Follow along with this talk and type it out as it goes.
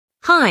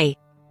Hi,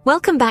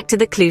 welcome back to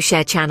the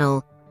ClueShare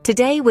channel.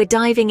 Today we're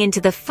diving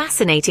into the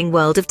fascinating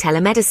world of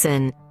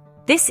telemedicine.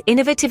 This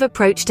innovative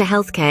approach to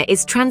healthcare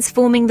is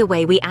transforming the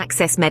way we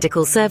access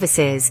medical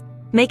services,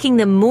 making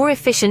them more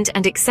efficient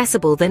and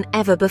accessible than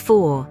ever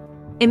before.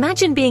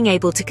 Imagine being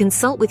able to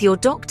consult with your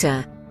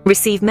doctor,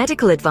 receive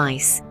medical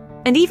advice,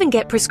 and even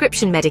get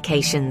prescription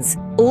medications,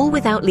 all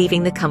without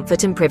leaving the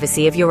comfort and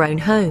privacy of your own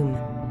home.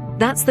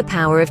 That's the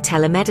power of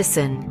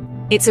telemedicine.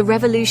 It's a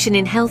revolution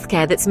in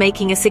healthcare that's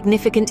making a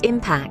significant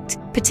impact,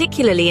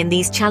 particularly in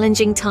these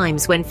challenging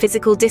times when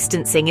physical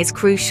distancing is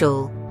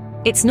crucial.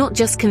 It's not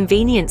just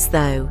convenience,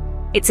 though.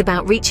 It's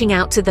about reaching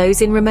out to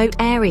those in remote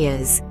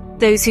areas,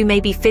 those who may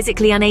be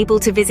physically unable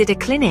to visit a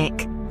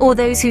clinic, or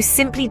those who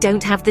simply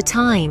don't have the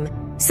time.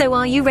 So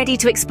are you ready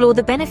to explore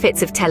the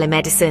benefits of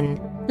telemedicine?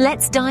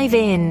 Let's dive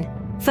in.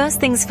 First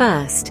things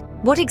first,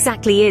 what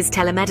exactly is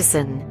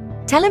telemedicine?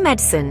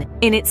 Telemedicine,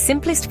 in its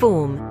simplest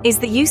form, is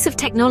the use of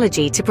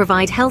technology to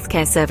provide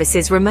healthcare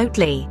services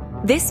remotely.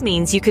 This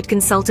means you could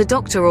consult a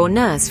doctor or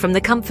nurse from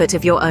the comfort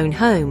of your own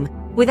home,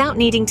 without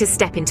needing to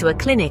step into a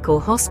clinic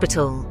or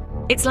hospital.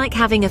 It's like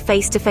having a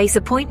face-to-face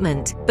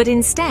appointment, but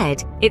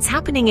instead, it's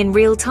happening in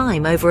real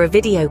time over a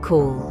video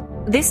call.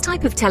 This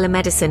type of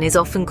telemedicine is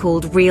often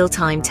called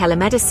real-time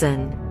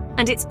telemedicine,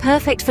 and it's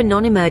perfect for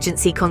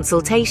non-emergency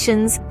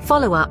consultations,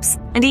 follow-ups,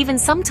 and even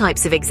some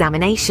types of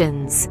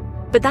examinations.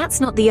 But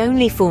that's not the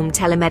only form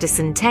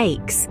telemedicine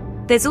takes.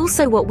 There's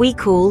also what we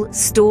call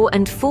store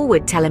and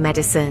forward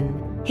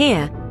telemedicine.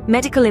 Here,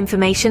 medical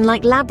information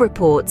like lab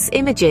reports,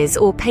 images,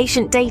 or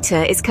patient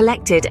data is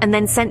collected and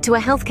then sent to a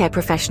healthcare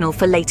professional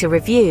for later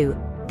review.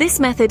 This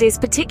method is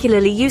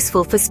particularly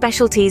useful for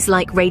specialties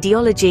like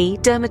radiology,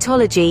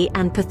 dermatology,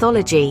 and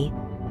pathology.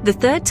 The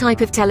third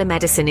type of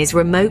telemedicine is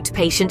remote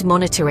patient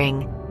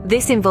monitoring.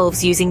 This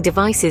involves using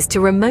devices to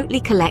remotely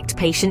collect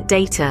patient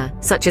data,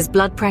 such as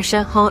blood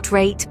pressure, heart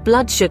rate,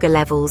 blood sugar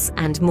levels,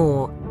 and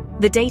more.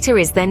 The data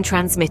is then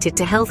transmitted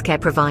to healthcare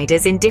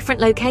providers in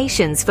different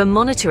locations for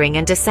monitoring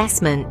and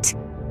assessment.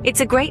 It's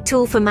a great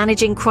tool for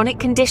managing chronic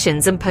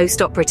conditions and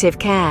post-operative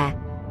care.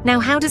 Now,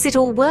 how does it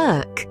all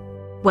work?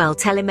 Well,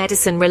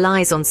 telemedicine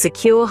relies on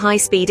secure,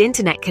 high-speed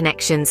internet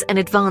connections and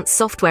advanced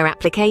software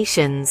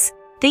applications.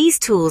 These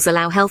tools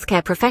allow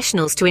healthcare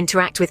professionals to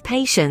interact with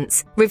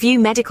patients, review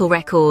medical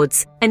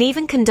records, and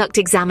even conduct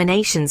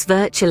examinations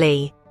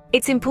virtually.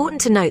 It's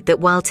important to note that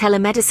while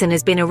telemedicine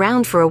has been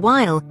around for a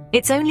while,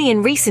 it's only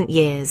in recent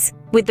years,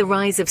 with the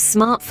rise of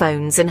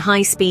smartphones and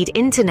high-speed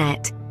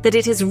internet, that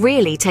it has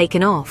really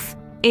taken off.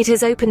 It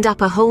has opened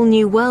up a whole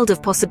new world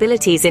of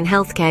possibilities in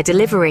healthcare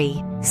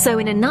delivery. So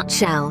in a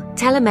nutshell,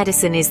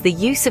 telemedicine is the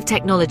use of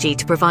technology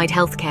to provide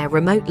healthcare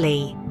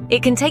remotely.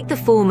 It can take the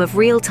form of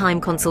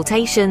real-time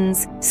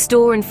consultations,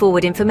 store and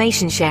forward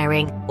information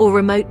sharing, or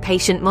remote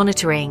patient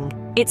monitoring.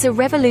 It's a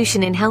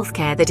revolution in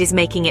healthcare that is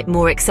making it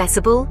more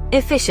accessible,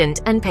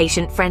 efficient, and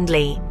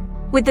patient-friendly.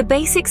 With the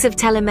basics of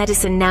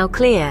telemedicine now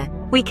clear,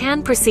 we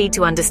can proceed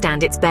to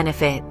understand its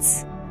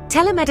benefits.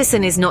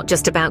 Telemedicine is not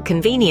just about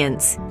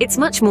convenience, it's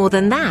much more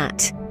than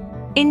that.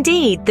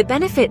 Indeed, the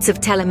benefits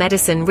of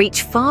telemedicine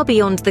reach far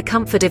beyond the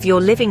comfort of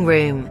your living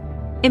room.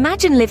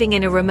 Imagine living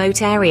in a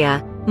remote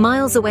area,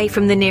 miles away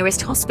from the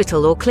nearest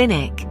hospital or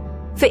clinic.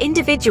 For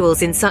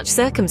individuals in such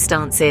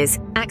circumstances,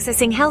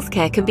 accessing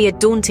healthcare can be a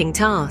daunting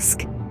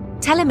task.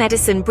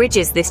 Telemedicine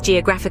bridges this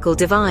geographical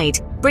divide,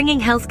 bringing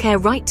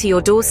healthcare right to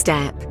your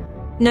doorstep.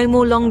 No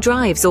more long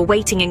drives or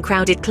waiting in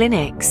crowded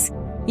clinics.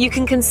 You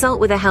can consult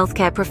with a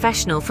healthcare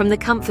professional from the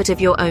comfort of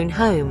your own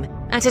home,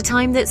 at a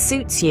time that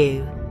suits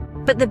you.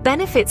 But the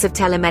benefits of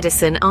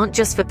telemedicine aren't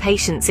just for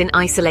patients in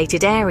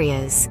isolated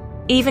areas.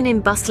 Even in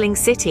bustling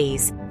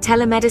cities,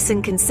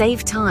 telemedicine can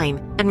save time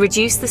and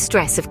reduce the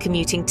stress of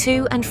commuting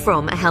to and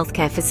from a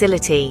healthcare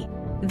facility.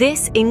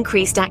 This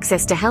increased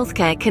access to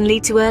healthcare can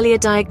lead to earlier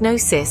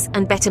diagnosis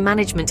and better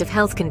management of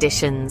health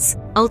conditions,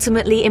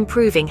 ultimately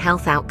improving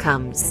health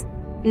outcomes.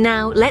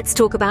 Now, let's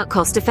talk about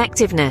cost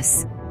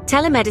effectiveness.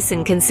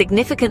 Telemedicine can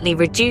significantly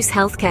reduce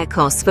healthcare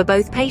costs for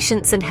both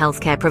patients and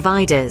healthcare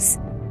providers.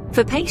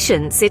 For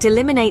patients, it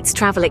eliminates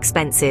travel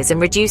expenses and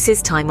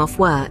reduces time off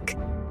work.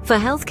 For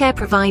healthcare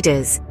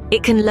providers,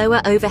 it can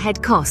lower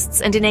overhead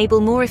costs and enable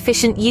more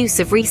efficient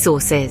use of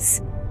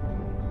resources.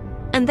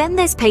 And then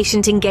there's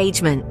patient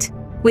engagement.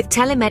 With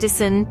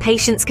telemedicine,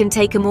 patients can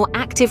take a more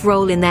active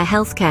role in their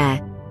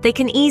healthcare. They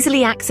can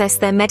easily access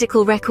their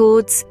medical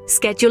records,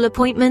 schedule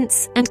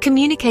appointments, and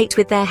communicate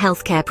with their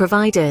healthcare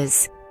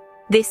providers.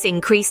 This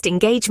increased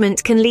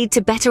engagement can lead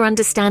to better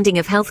understanding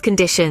of health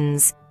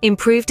conditions,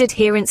 improved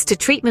adherence to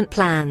treatment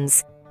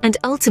plans, and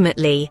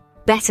ultimately,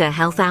 better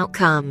health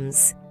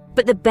outcomes.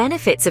 But the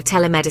benefits of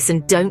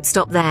telemedicine don't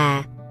stop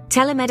there.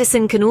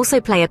 Telemedicine can also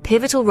play a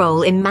pivotal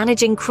role in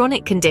managing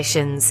chronic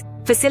conditions,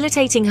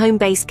 facilitating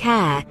home-based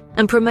care,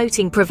 and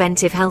promoting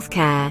preventive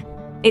healthcare.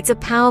 It's a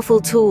powerful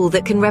tool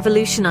that can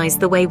revolutionize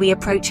the way we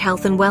approach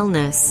health and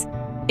wellness.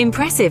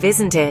 Impressive,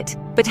 isn't it?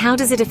 But how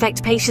does it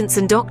affect patients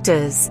and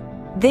doctors?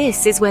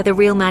 This is where the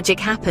real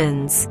magic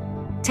happens.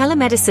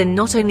 Telemedicine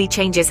not only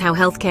changes how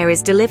healthcare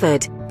is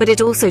delivered, but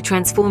it also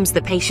transforms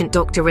the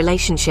patient-doctor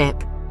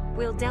relationship.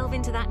 We'll delve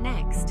into that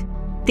next.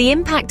 The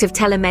impact of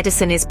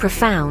telemedicine is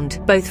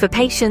profound, both for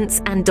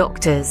patients and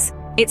doctors.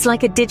 It's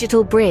like a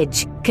digital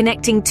bridge,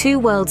 connecting two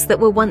worlds that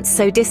were once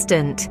so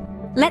distant.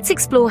 Let's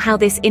explore how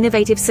this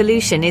innovative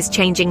solution is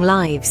changing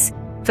lives.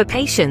 For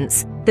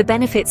patients, the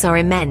benefits are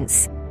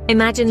immense.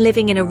 Imagine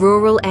living in a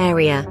rural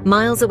area,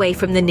 miles away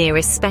from the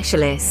nearest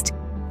specialist.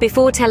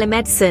 Before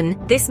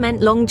telemedicine, this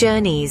meant long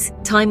journeys,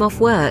 time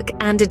off work,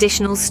 and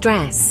additional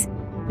stress.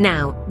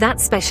 Now, that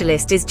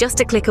specialist is just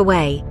a click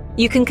away.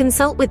 You can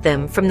consult with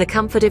them from the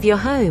comfort of your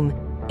home,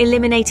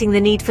 eliminating the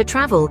need for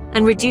travel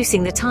and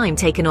reducing the time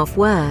taken off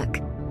work.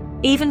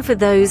 Even for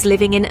those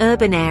living in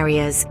urban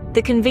areas,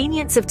 the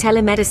convenience of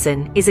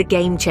telemedicine is a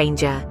game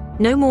changer.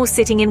 No more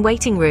sitting in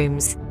waiting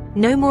rooms.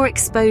 No more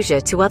exposure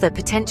to other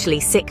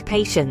potentially sick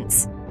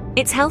patients.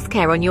 It's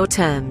healthcare on your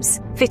terms,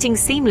 fitting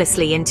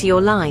seamlessly into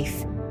your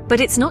life. But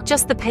it's not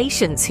just the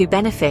patients who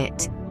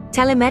benefit.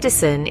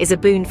 Telemedicine is a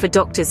boon for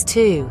doctors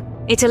too.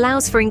 It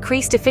allows for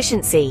increased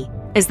efficiency,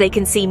 as they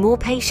can see more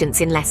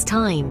patients in less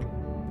time.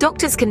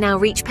 Doctors can now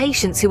reach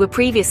patients who were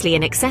previously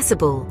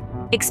inaccessible,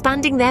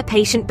 expanding their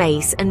patient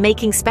base and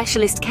making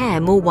specialist care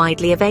more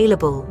widely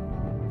available.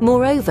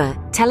 Moreover,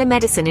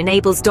 telemedicine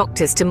enables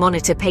doctors to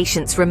monitor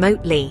patients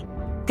remotely.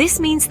 This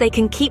means they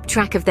can keep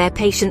track of their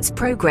patients'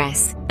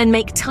 progress and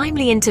make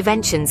timely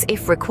interventions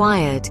if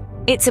required.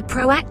 It's a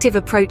proactive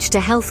approach to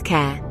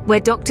healthcare, where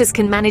doctors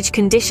can manage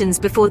conditions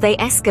before they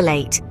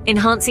escalate,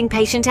 enhancing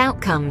patient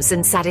outcomes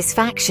and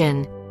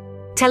satisfaction.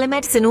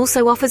 Telemedicine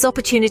also offers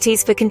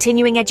opportunities for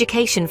continuing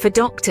education for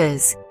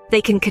doctors.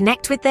 They can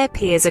connect with their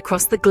peers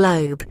across the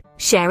globe,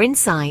 share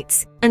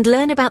insights, and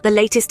learn about the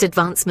latest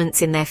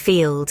advancements in their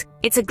field.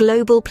 It's a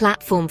global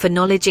platform for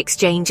knowledge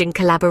exchange and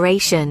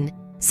collaboration.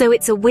 So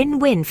it's a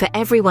win-win for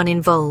everyone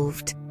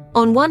involved.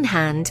 On one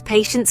hand,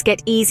 patients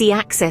get easy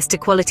access to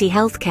quality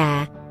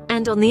healthcare,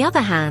 and on the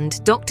other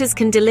hand, doctors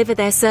can deliver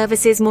their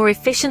services more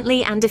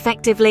efficiently and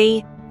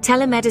effectively.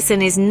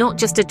 Telemedicine is not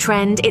just a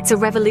trend, it's a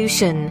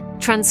revolution,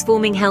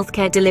 transforming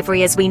healthcare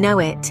delivery as we know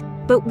it.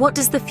 But what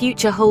does the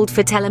future hold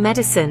for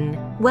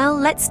telemedicine? Well,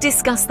 let's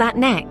discuss that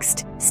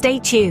next. Stay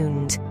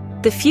tuned.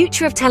 The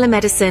future of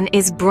telemedicine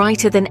is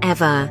brighter than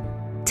ever.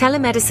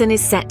 Telemedicine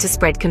is set to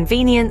spread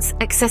convenience,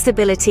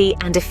 accessibility,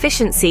 and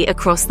efficiency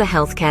across the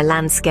healthcare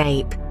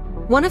landscape.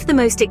 One of the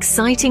most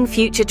exciting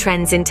future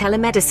trends in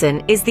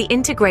telemedicine is the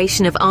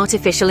integration of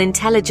artificial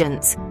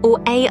intelligence,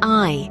 or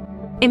AI.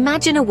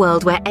 Imagine a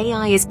world where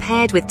AI is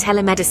paired with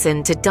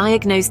telemedicine to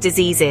diagnose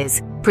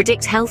diseases,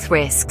 predict health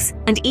risks,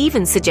 and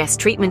even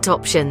suggest treatment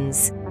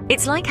options.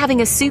 It's like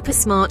having a super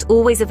smart,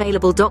 always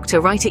available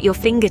doctor right at your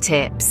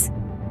fingertips.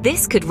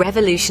 This could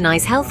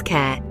revolutionize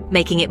healthcare,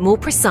 making it more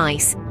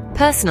precise,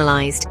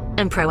 personalized,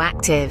 and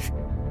proactive.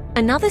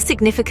 Another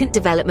significant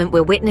development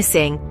we're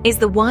witnessing is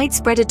the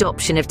widespread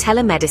adoption of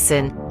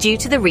telemedicine due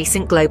to the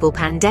recent global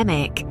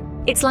pandemic.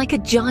 It's like a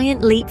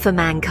giant leap for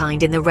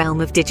mankind in the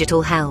realm of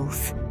digital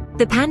health.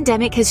 The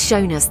pandemic has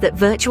shown us that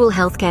virtual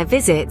healthcare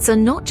visits are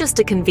not just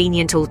a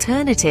convenient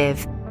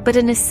alternative, but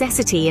a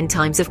necessity in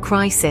times of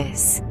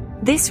crisis.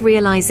 This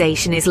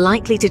realization is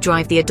likely to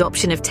drive the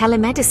adoption of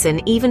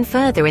telemedicine even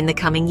further in the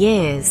coming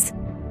years.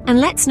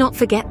 And let's not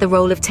forget the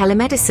role of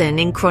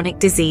telemedicine in chronic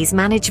disease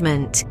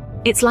management.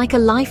 It's like a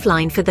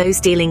lifeline for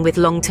those dealing with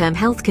long-term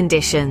health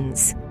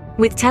conditions.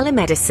 With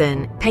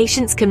telemedicine,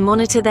 patients can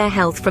monitor their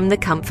health from the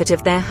comfort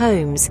of their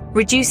homes,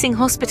 reducing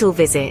hospital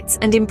visits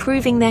and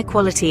improving their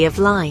quality of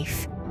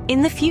life.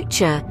 In the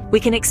future,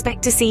 we can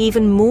expect to see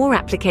even more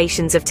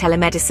applications of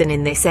telemedicine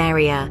in this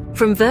area,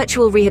 from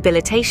virtual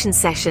rehabilitation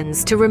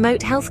sessions to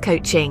remote health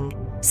coaching.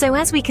 So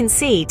as we can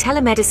see,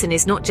 telemedicine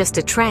is not just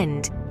a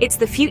trend, it's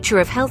the future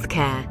of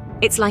healthcare.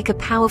 It's like a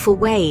powerful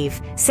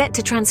wave, set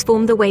to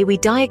transform the way we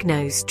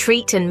diagnose,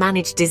 treat, and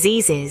manage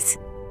diseases.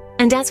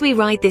 And as we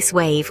ride this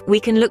wave,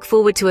 we can look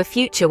forward to a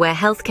future where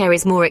healthcare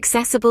is more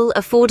accessible,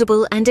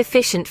 affordable, and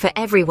efficient for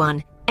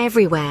everyone,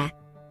 everywhere.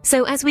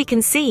 So as we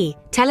can see,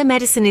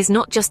 telemedicine is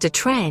not just a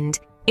trend,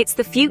 it's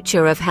the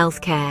future of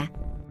healthcare.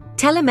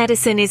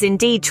 Telemedicine is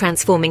indeed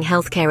transforming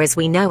healthcare as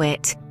we know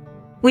it.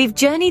 We've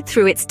journeyed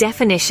through its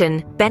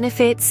definition,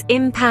 benefits,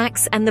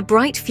 impacts, and the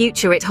bright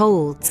future it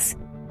holds.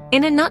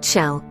 In a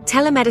nutshell,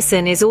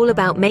 telemedicine is all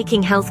about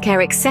making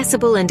healthcare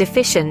accessible and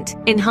efficient,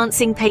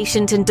 enhancing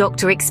patient and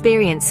doctor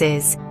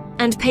experiences,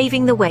 and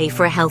paving the way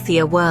for a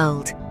healthier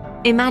world.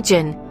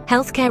 Imagine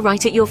healthcare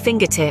right at your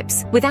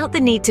fingertips, without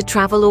the need to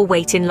travel or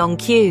wait in long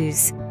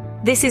queues.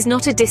 This is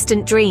not a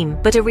distant dream,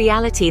 but a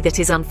reality that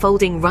is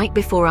unfolding right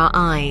before our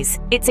eyes.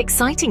 It's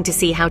exciting to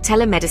see how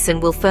telemedicine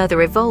will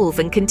further evolve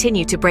and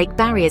continue to break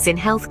barriers in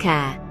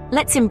healthcare.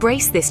 Let's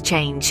embrace this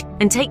change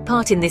and take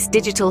part in this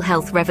digital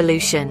health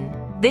revolution.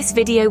 This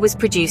video was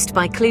produced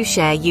by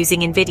ClueShare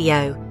using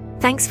InVideo.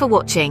 Thanks for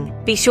watching.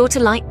 Be sure to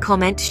like,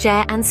 comment,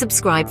 share, and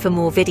subscribe for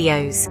more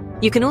videos.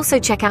 You can also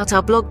check out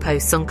our blog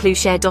posts on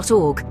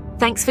clueshare.org.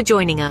 Thanks for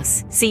joining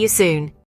us. See you soon.